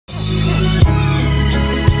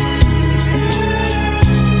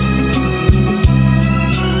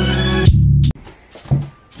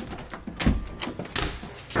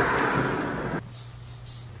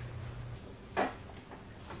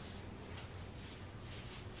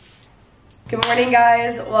Good morning,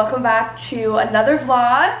 guys. Welcome back to another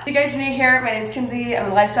vlog. If you guys are new here, my name's Kenzie.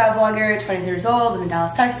 I'm a lifestyle vlogger, 23 years old, I'm in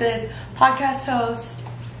Dallas, Texas, podcast host.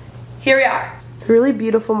 Here we are. It's a really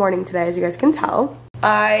beautiful morning today, as you guys can tell.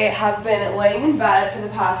 I have been laying in bed for the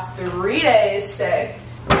past 3 days sick.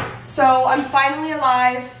 So I'm finally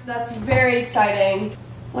alive. That's very exciting.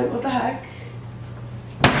 Like, what the heck?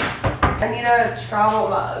 I need a travel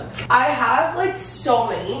mug. I have like so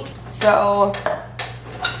many. So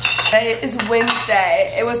today is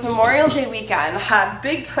Wednesday. It was Memorial Day weekend. Had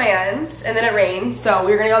big plans and then it rained, so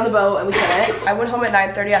we were gonna go on the boat and we couldn't. I went home at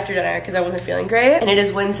 9:30 after dinner because I wasn't feeling great. And it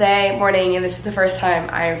is Wednesday morning and this is the first time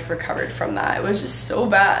I've recovered from that. It was just so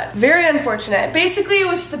bad. Very unfortunate. Basically, it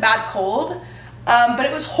was just a bad cold, but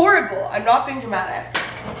it was horrible. I'm not being dramatic.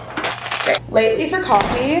 Okay. Lately for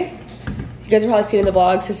coffee, you guys have probably seen in the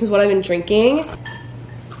vlogs, this is what I've been drinking.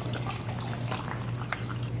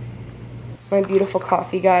 My beautiful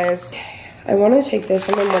coffee, guys. I want to take this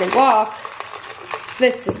on my morning walk.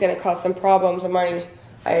 Fitz is gonna cause some problems. I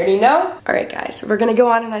already know. All right, guys, so we're gonna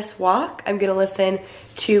go on a nice walk. I'm gonna listen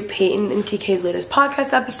to Peyton and TK's latest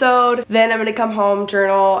podcast episode. Then I'm gonna come home,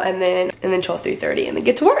 journal, and then till 3:30 and then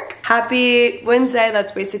get to work. Happy Wednesday,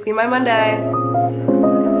 that's basically my Monday.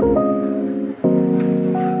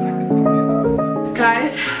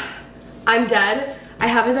 Guys, I'm dead. I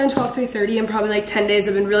haven't done 12-3:30 in probably like 10 days.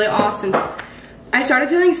 I've been really off since I started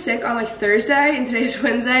feeling sick on like Thursday and today's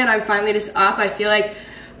Wednesday and I'm finally just up. I feel like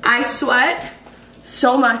I sweat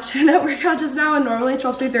so much in that workout just now and normally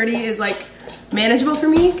 12-3:30 is like manageable for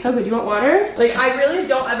me. Okay, do you want water? Like I really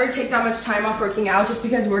don't ever take that much time off working out just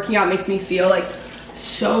because working out makes me feel like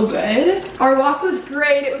so good. Our walk was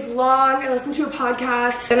great. It was long. I listened to a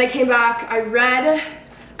podcast. Then I came back. I read.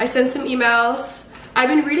 I sent some emails. I've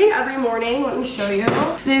been reading every morning, let me show you.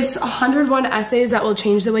 This 101 essays that will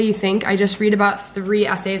change the way you think. I just read about 3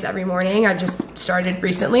 essays every morning. I've just started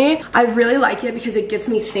recently. I really like it because it gets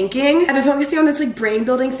me thinking. I've been focusing on this like brain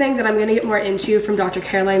building thing that I'm gonna get more into from Dr.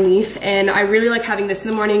 Caroline Leaf. And I really like having this in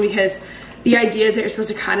the morning because the idea is that you're supposed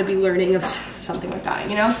to kind of be learning of something like that,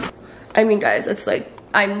 you know? I mean, guys, it's like,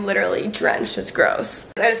 I'm literally drenched, it's gross.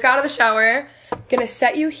 I just got out of the shower. Gonna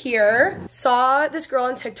set you here. Saw this girl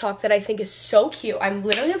on TikTok that I think is so cute. I'm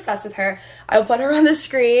literally obsessed with her. I'll put her on the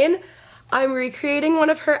screen. I'm recreating one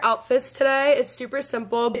of her outfits today. It's super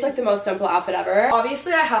simple. It's like the most simple outfit ever.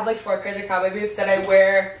 Obviously, I have like 4 pairs of cowboy boots that I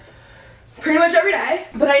wear pretty much every day,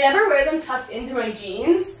 but I never wear them tucked into my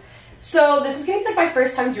jeans. So this is gonna be like my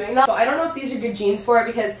first time doing that. So I don't know if these are good jeans for it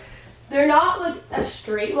because they're not like a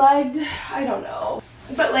straight legged, I don't know.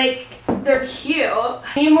 But like, they're cute. I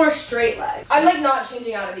need more straight legs. I'm like not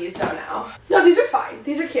changing out of these though now. No, these are fine.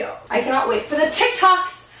 These are cute. I cannot wait for the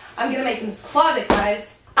TikToks. I'm gonna make them this closet,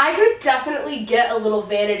 guys. I could definitely get a little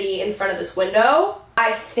vanity in front of this window.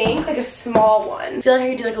 I think like a small one. I feel like I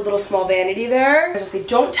could do like a little small vanity there. What they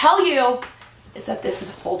don't tell you is that this is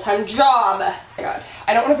a full-time job. Oh my God,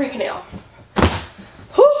 I don't want to break a nail.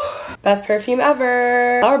 Whew. Best perfume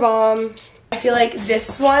ever. Flower bomb. I feel like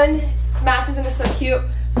this one matches and is so cute.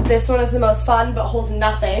 This one is the most fun but holds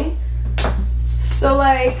nothing. So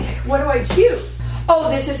like, what do I choose? Oh,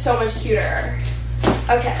 this is so much cuter.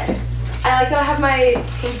 Okay. I like that I have my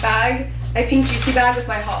pink bag, my pink juicy bag with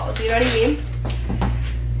my hauls, you know what I mean?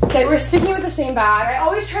 Okay, we're sticking with the same bag. I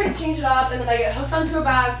always try to change it up and then I get hooked onto a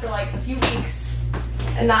bag for like a few weeks.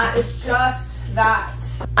 And that is just that.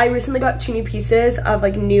 I recently got 2 new pieces of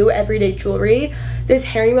like new everyday jewelry. This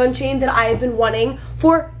herringbone chain that I've been wanting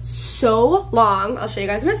for so long. I'll show you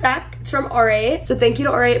guys in a sec. It's from R8. So thank you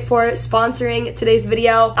to R8 for sponsoring today's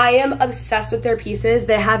video. I am obsessed with their pieces.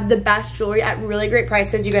 They have the best jewelry at really great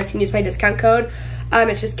prices. You guys can use my discount code.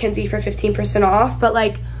 It's just Kenzie for 15% off. But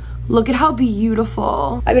like, look at how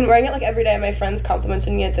beautiful. I've been wearing it like every day. My friends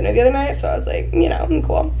complimented me at dinner the other night, so I was like, you know, I'm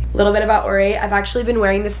cool. A little bit about R8. I've actually been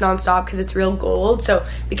wearing this nonstop because it's real gold. So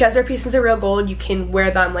because their pieces are real gold, you can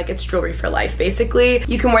wear them like it's jewelry for life, basically.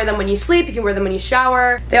 You can wear them when you sleep, you can wear them when you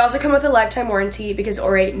shower. They also come with a lifetime warranty because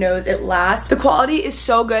R8 knows it lasts. The quality is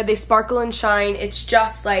so good. They sparkle and shine. It's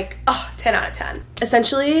just like, oh, 10 out of 10.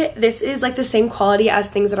 Essentially, this is like the same quality as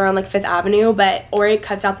things that are on like 5th Avenue, but R8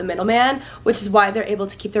 cuts out the middleman, which is why they're able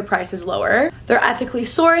to keep their prices lower. They're ethically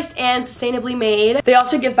sourced and sustainably made. They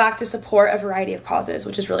also give back to support a variety of causes,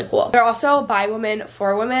 which is really cool. They're also by women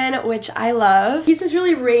for women, which I love. Pieces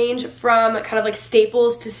really range from kind of like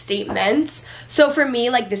staples to statements. So for me,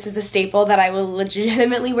 like, this is a staple that I will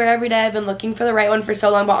legitimately wear every day. I've been looking for the right one for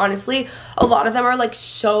so long, but honestly, a lot of them are like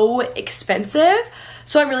so expensive.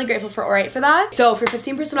 So I'm really grateful for Aurate for that. So for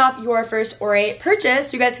 15% off your first Aurate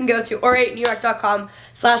purchase, you guys can go to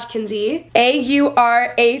auratenewyork.com/Kenzie,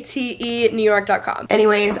 AURATE New-York.com.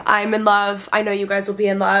 Anyways, I'm in love. I know you guys will be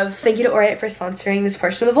in love. Thank you to Aurate for sponsoring this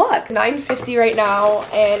portion of the vlog. 9:50 right now,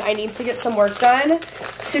 and I need to get some work done.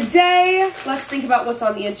 Today, let's think about what's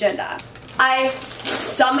on the agenda. I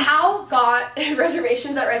somehow got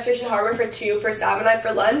reservations at Restoration Hardware for 2 for Sav and I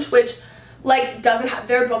for lunch, which like doesn't have,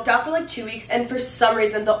 they're booked out for like 2 weeks, and for some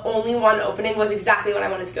reason the only one opening was exactly when I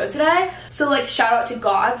wanted to go today. So like shout out to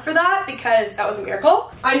God for that, because that was a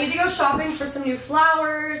miracle. I need to go shopping for some new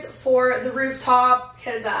flowers for the rooftop,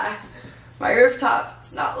 because my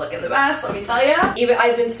rooftop's not looking the best, let me tell you. Even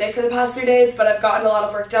I've been sick for the past 3 days, but I've gotten a lot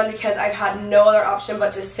of work done because I've had no other option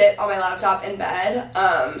but to sit on my laptop in bed.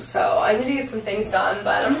 So I need to get some things done,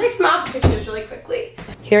 but I'm gonna take some outfit pictures really quickly.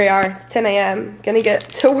 Here we are, it's 10 a.m. Gonna get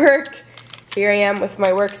to work. Here I am with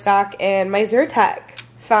my work stock and my Zyrtec.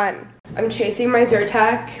 Fun. I'm chasing my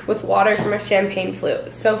Zyrtec with water from a champagne flute.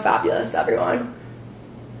 It's so fabulous, everyone.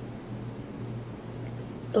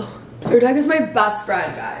 Ugh. Zyrtec is my best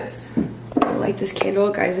friend, guys. I like this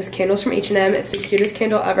candle. Guys, this candle's from H&M. It's the cutest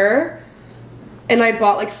candle ever. And I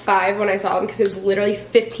bought like 5 when I saw them because it was literally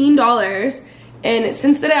 $15. And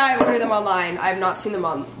since the day I ordered them online, I have not seen them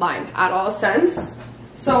online at all since.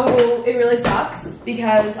 So it really sucks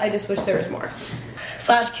because I just wish there was more.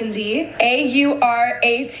 /Kenzie,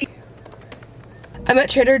 AURATE. I'm at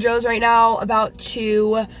Trader Joe's right now, about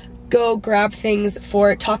to go grab things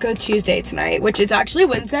for Taco Tuesday tonight, which is actually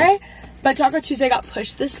Wednesday, but Taco Tuesday got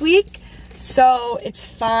pushed this week, so it's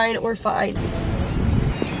fine, we're fine.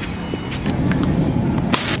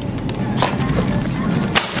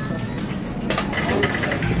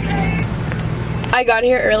 I got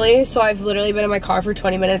here early, so I've literally been in my car for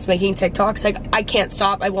 20 minutes making TikToks. Like, I can't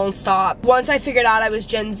stop, I won't stop. Once I figured out I was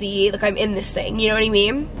Gen Z, like, I'm in this thing, you know what I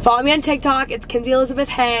mean? Follow me on TikTok, it's Kenzie Elizabeth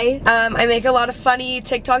Hey. I make a lot of funny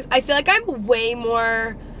TikToks. I feel like I'm way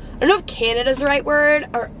more, I don't know if candid is the right word,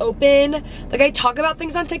 or open. Like, I talk about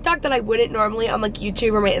things on TikTok that I wouldn't normally on like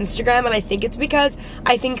YouTube or my Instagram, and I think it's because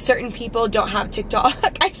I think certain people don't have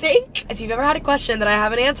TikTok, I think. If you've ever had a question that I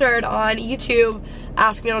haven't answered on YouTube,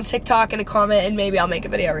 ask me on TikTok in a comment and maybe I'll make a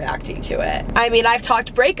video reacting to it. I mean, I've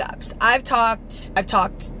talked breakups. I've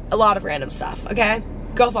talked a lot of random stuff, okay?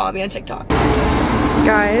 Go follow me on TikTok.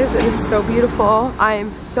 Guys, it is so beautiful. I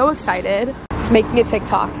am so excited making a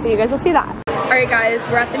TikTok, so you guys will see that. Alright guys,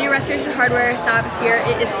 we're at the new Restoration Hardware. Sav is here.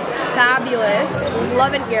 It is fabulous.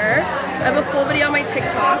 Love it here. I have a full video on my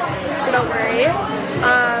TikTok, so don't worry.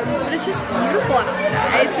 But it's just beautiful out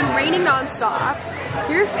today. It's been raining non-stop.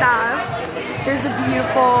 Here's Sav. Here's the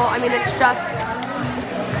beautiful, I mean, it's just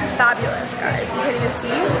fabulous, guys. You can't even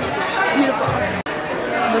see. Beautiful.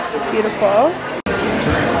 Looks beautiful.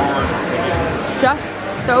 Just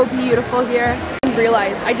so beautiful here. I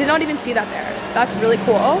realized I did not even see that there. That's really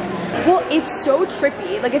cool. Well, it's so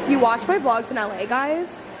trippy. Like, if you watch my vlogs in LA,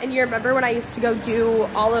 guys, and you remember when I used to go do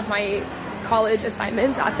all of my college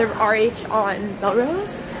assignments at the RH on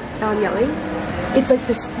Melrose? Now I'm yelling. It's like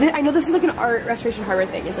this, I know this is like an art Restoration Hardware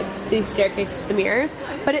thing. It's like these staircases with the mirrors,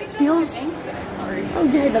 but it feels, oh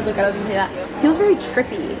yeah, it does look good, I was gonna say that. It feels very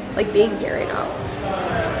trippy, like being here right now.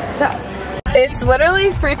 So, it's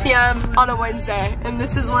literally 3 p.m. on a Wednesday, and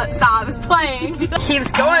this is what Sav is playing.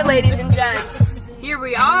 Keeps going, ladies and gents. Here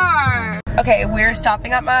we are. Okay, we're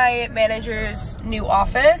stopping at my manager's new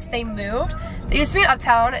office. They moved. They used to be in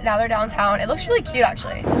Uptown, now they're downtown. It looks really cute,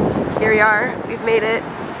 actually. Here we are, we've made it.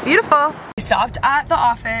 Beautiful. We stopped at the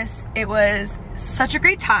office. It was such a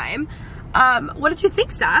great time. What did you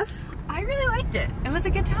think, Sav? I really liked it. It was a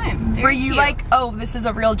good time. Were you like, oh, this is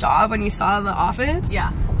a real job when you saw the office?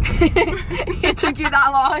 Yeah. It took you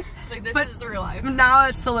that long? Like, this is the real life. Now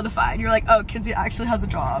it's solidified. You're like, oh, Kenzie actually has a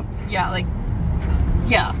job. Yeah, like,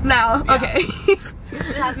 yeah. Now, yeah. Okay.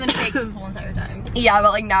 It hasn't been fake this whole entire time. Yeah,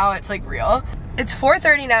 but like now it's like real. It's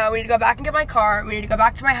 4:30 now. We need to go back and get my car. We need to go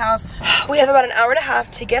back to my house. We have about an hour and a half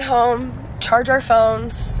to get home, charge our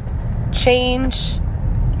phones, change,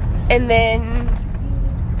 and then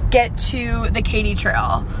get to the Katy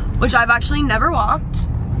Trail, which I've actually never walked.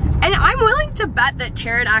 And I'm willing to bet that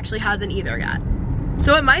Taryn actually hasn't either yet.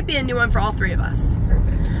 So it might be a new one for all 3 of us.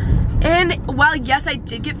 Perfect. And while yes, I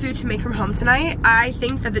did get food to make from home tonight, I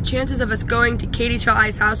think that the chances of us going to Katy Trail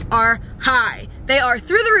Ice House are high. They are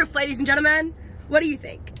through the roof, ladies and gentlemen. What do you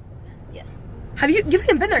think? Yes. You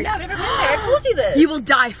haven't been there yet? I've never been there. I told you this. You will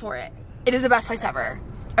die for it. It is the best place ever.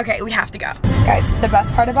 Okay, we have to go. Guys, the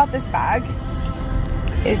best part about this bag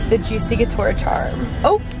is the Juicy Couture charm.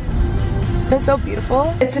 Oh, it's been so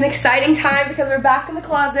beautiful. It's an exciting time because we're back in the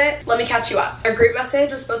closet. Let me catch you up. Our group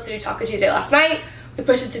message was supposed to do Taco Tuesday last night. We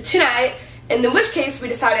pushed it to tonight, and in which case we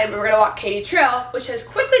decided we were gonna walk Katy Trail, which has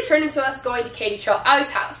quickly turned into us going to Katy Trail Ice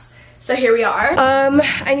House. So here we are.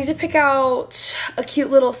 I need to pick out a cute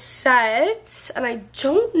little set, and I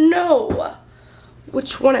don't know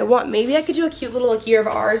which one I want. Maybe I could do a cute little like year of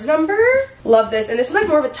ours number. Love this, and this is like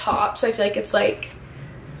more of a top, so I feel like it's like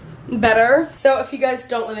better. So if you guys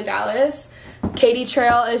don't live in Dallas, Katy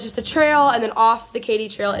Trail is just a trail, and then off the Katy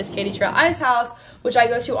Trail is Katy Trail Ice House, which I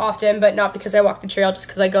go to often, but not because I walk the trail, just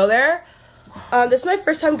because I go there. This is my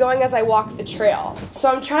first time going as I walk the trail. So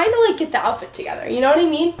I'm trying to like get the outfit together, you know what I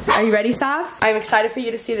mean? Are you ready, Sav? I'm excited for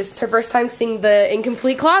you to see this. It's her first time seeing the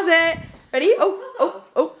incomplete closet. Ready?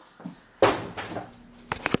 Oh.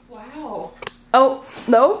 Wow. Oh,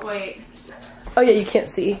 no? Wait. Oh yeah, you can't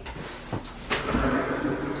see.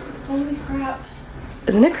 Holy crap.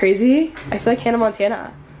 Isn't it crazy? I feel like Hannah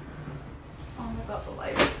Montana. Oh my god, the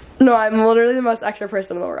lights. No, I'm literally the most extra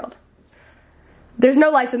person in the world. There's no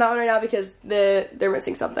lights in that one right now because they're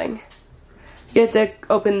missing something. You have to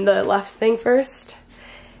open the left thing first.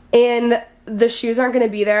 And the shoes aren't gonna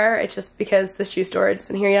be there. It's just because the shoe storage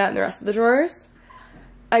isn't here yet and the rest of the drawers.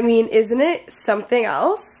 I mean, isn't it something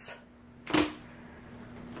else?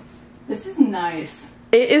 This is nice.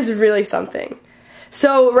 It is really something.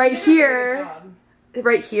 So right here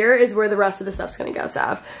is where the rest of the stuff's gonna go,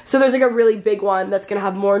 Sav. So there's like a really big one that's gonna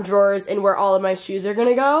have more drawers and where all of my shoes are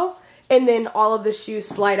gonna go. And then all of the shoes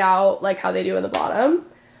slide out like how they do in the bottom.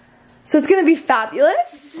 So it's gonna be fabulous.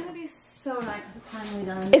 It's gonna be so nice if it's finally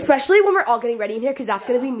done. Especially when we're all getting ready in here, because that's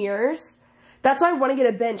gonna be mirrors. That's why I wanna get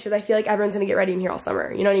a bench, because I feel like everyone's gonna get ready in here all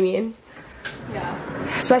summer. You know what I mean?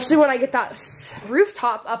 Yeah. Especially when I get that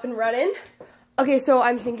rooftop up and running. Okay, so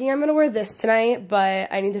I'm thinking I'm gonna wear this tonight, but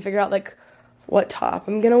I need to figure out like what top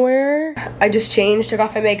I'm gonna wear. I just changed, took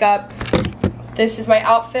off my makeup. This is my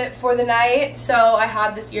outfit for the night. So I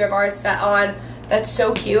have this Year of Ours set on. That's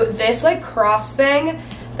so cute. This like cross thing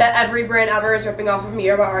that every brand ever is ripping off from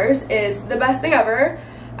Year of Ours is the best thing ever.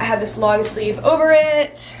 I have this long sleeve over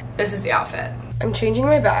it. This is the outfit. I'm changing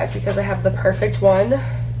my bag because I have the perfect one.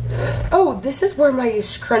 Oh, this is where my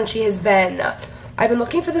scrunchie has been. I've been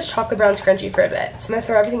looking for this chocolate brown scrunchie for a bit. I'm gonna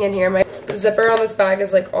throw everything in here. My zipper on this bag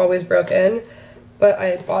is like always broken, but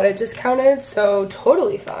I bought it discounted, so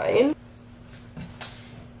totally fine.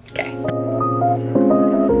 Okay.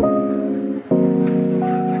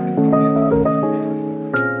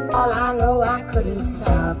 All I know I couldn't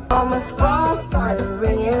stop. On this phone started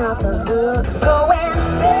ringing off the hook. Go and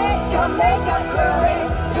fix your makeup, girlie.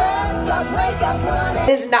 Just got breakup running.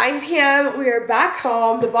 It is 9 p.m. We are back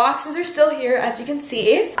home. The boxes are still here, as you can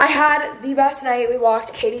see. I had the best night. We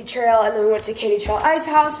walked Katy Trail, and then we went to Katy Trail Ice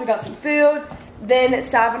House. We got some food. Then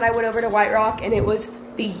Sav and I went over to White Rock, and it was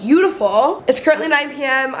beautiful. It's currently 9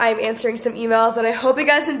 p.m. I'm answering some emails, and I hope you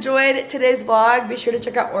guys enjoyed today's vlog. Be sure to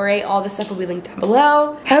check out Ore. All the stuff will be linked down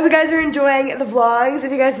below. I hope you guys are enjoying the vlogs.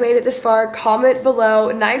 If you guys made it this far, comment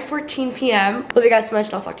below. 9:14 p.m. Love you guys so much,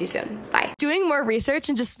 and I'll talk to you soon. Bye. Doing more research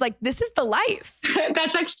and just like, this is the life.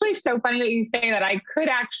 That's actually so funny that you say that. I could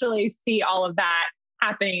actually see all of that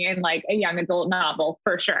happening in like a young adult novel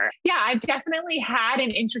for sure. Yeah, I've definitely had an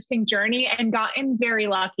interesting journey and gotten very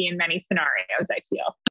lucky in many scenarios, I feel.